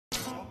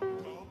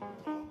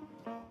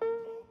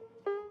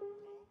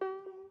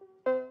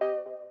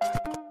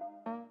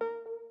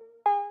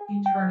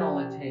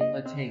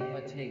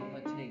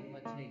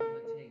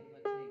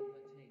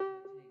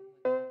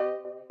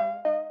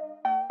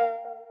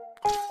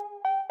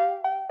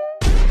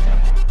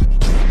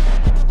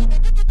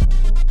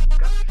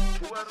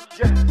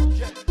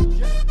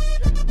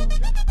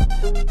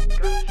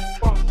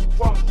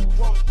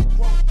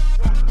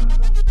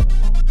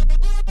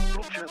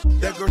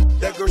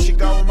That girl, she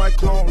got on my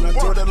clone. I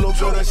told that little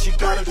girl that she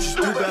got it, just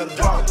do better.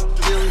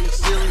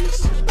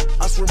 Serious.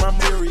 I swear I'm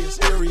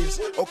serious.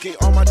 Okay,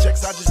 all my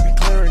checks, I just be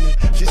clearing it.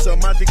 She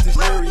said my dick is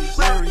serious.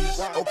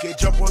 Okay,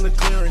 jump on the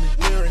clearing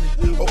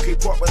it. Okay,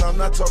 pop, but I'm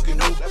not talking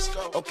new.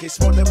 Okay,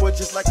 smoke that boy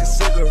just like a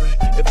cigarette.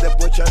 If that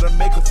boy try to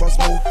make a fuss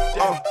move,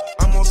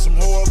 I'm on some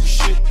whole other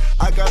shit.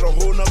 I got a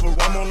whole nother,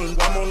 I'm on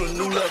a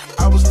new level.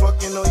 I was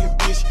fucking on your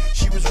bitch,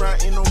 she was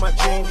riding on my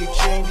chain.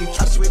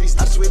 I swear these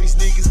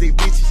niggas, they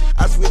bitches.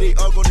 I swear they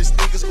all go, these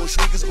niggas gon'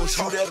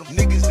 shoot at them.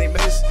 Niggas, they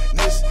miss,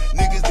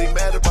 niggas, they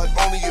mad about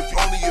only if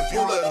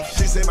you let them.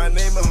 She say my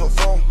name in her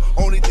phone,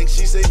 only thing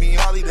she say me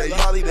Holly that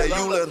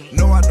you let her.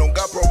 No, I don't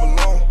got proper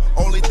loan.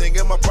 Only thing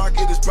in my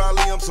pocket is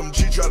probably some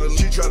G try to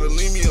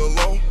leave me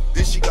alone.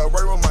 Then she got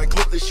right on my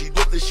clip that she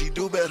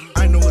do better.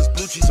 I know it's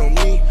blue cheese on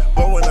me,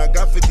 but when I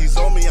got 50s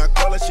on me, I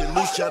call that shit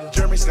loose chatter.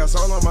 Jeremy Scott's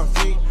all on my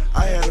feet.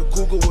 I had a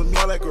cougar with me,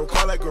 call that girl.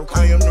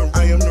 I am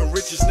the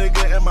richest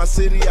nigga in my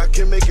city. I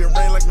can make it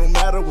rain like no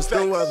matter what's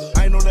the weather.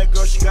 I know that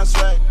girl, she got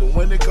swag, but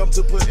when it comes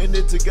to putting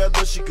it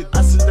together, she could.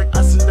 I send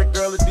that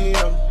girl a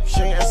DM.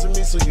 She ain't answer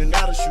me, so you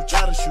gotta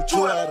shoot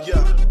two at her.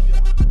 Yeah.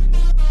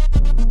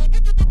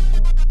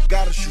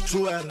 Gotta shoot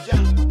two at her. Yeah.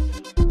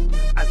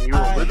 And you're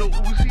a little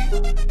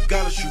Uzi?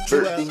 Gotta shoot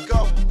two at her.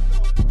 Go.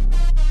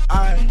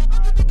 I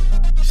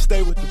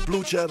stay with the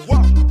blue cheddar.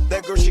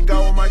 That girl, she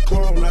got on my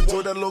clone. I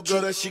told that little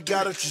girl that she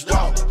got it. She's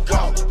go.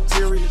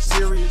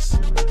 Serious.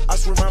 I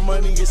swear my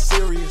money is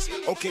serious.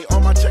 Okay,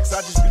 all my checks,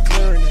 I just be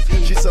clearing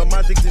it. She said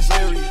my dick is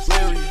serious.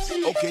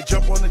 Okay,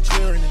 jump on the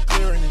clearing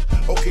it.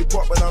 Okay,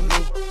 pop, but I'm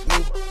new.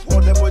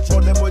 Want that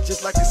boy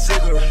just like a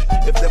cigarette.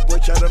 If that boy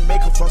try to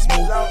make a fuss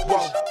move,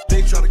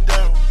 they try to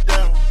down.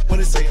 When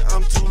they say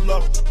I'm too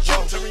low,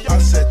 I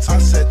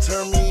said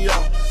turn me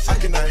up. I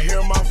cannot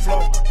hear my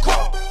flow.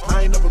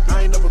 I ain't never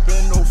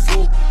been no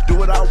fool. Do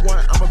what I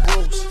want, I'm a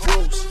bruise.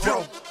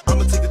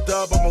 I'ma take a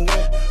dub, I'ma win.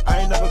 I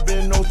ain't never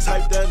been no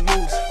type that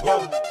lose.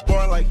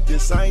 Born like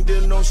this, I ain't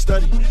did no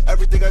study.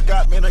 Everything I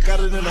got, man, I got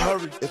it in a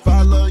hurry. If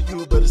I love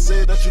you, better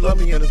say that you love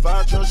me. And if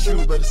I trust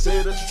you, better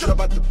say that you trust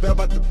about the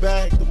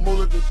bag, the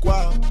moolah, the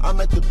guap. I'm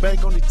at the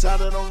bank, only tie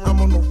that I'm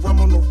on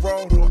the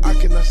road. No, I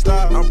cannot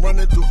stop. I'm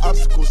running through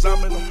obstacles,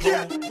 I'm in the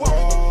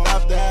hole.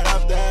 Stop that.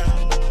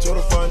 Told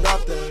the fun,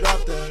 drop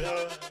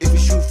that. If you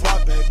shoot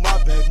my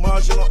bag,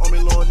 marginal on me,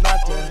 Lord,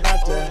 not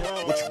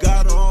that. What you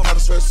got on? How to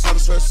sweat,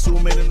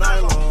 suit made of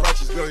nylon.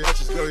 Righteous girl,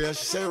 yeah,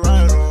 she say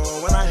right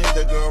on. When I hit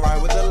the girl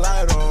right with the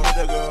light on, hit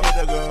the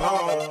girl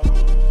on.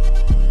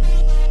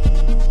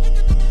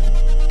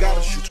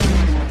 Gotta shoot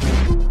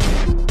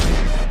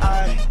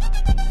I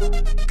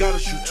gotta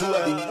shoot two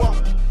at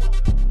her.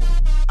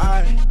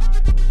 I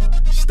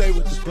stay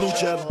with this blue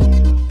cheddar.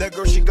 That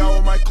girl, she got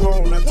on my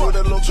clone. I told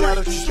that little girl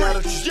that she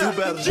gotta just do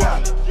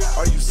better.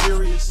 Are you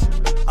serious?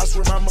 I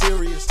swear I'm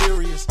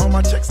serious. All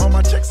my checks, I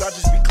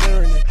just be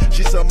clearing it.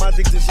 She said my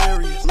dick is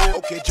serious.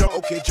 Okay,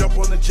 jump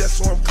on the jet,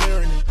 so I'm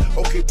clearing it.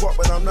 Okay, pop,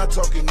 but I'm not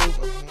talking new.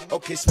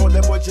 Okay, smoke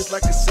that boy just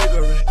like a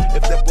cigarette.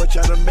 If that boy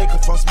try to make a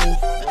fuss move.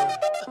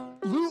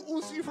 Lil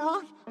Uzi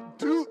Vert,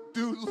 do.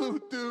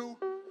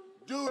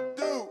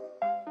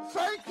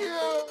 Thank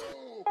you.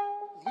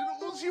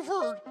 Lil Uzi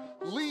Vert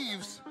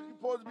leaves.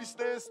 You're supposed to be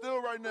staying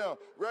still right now.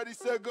 Ready,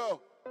 set,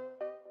 go.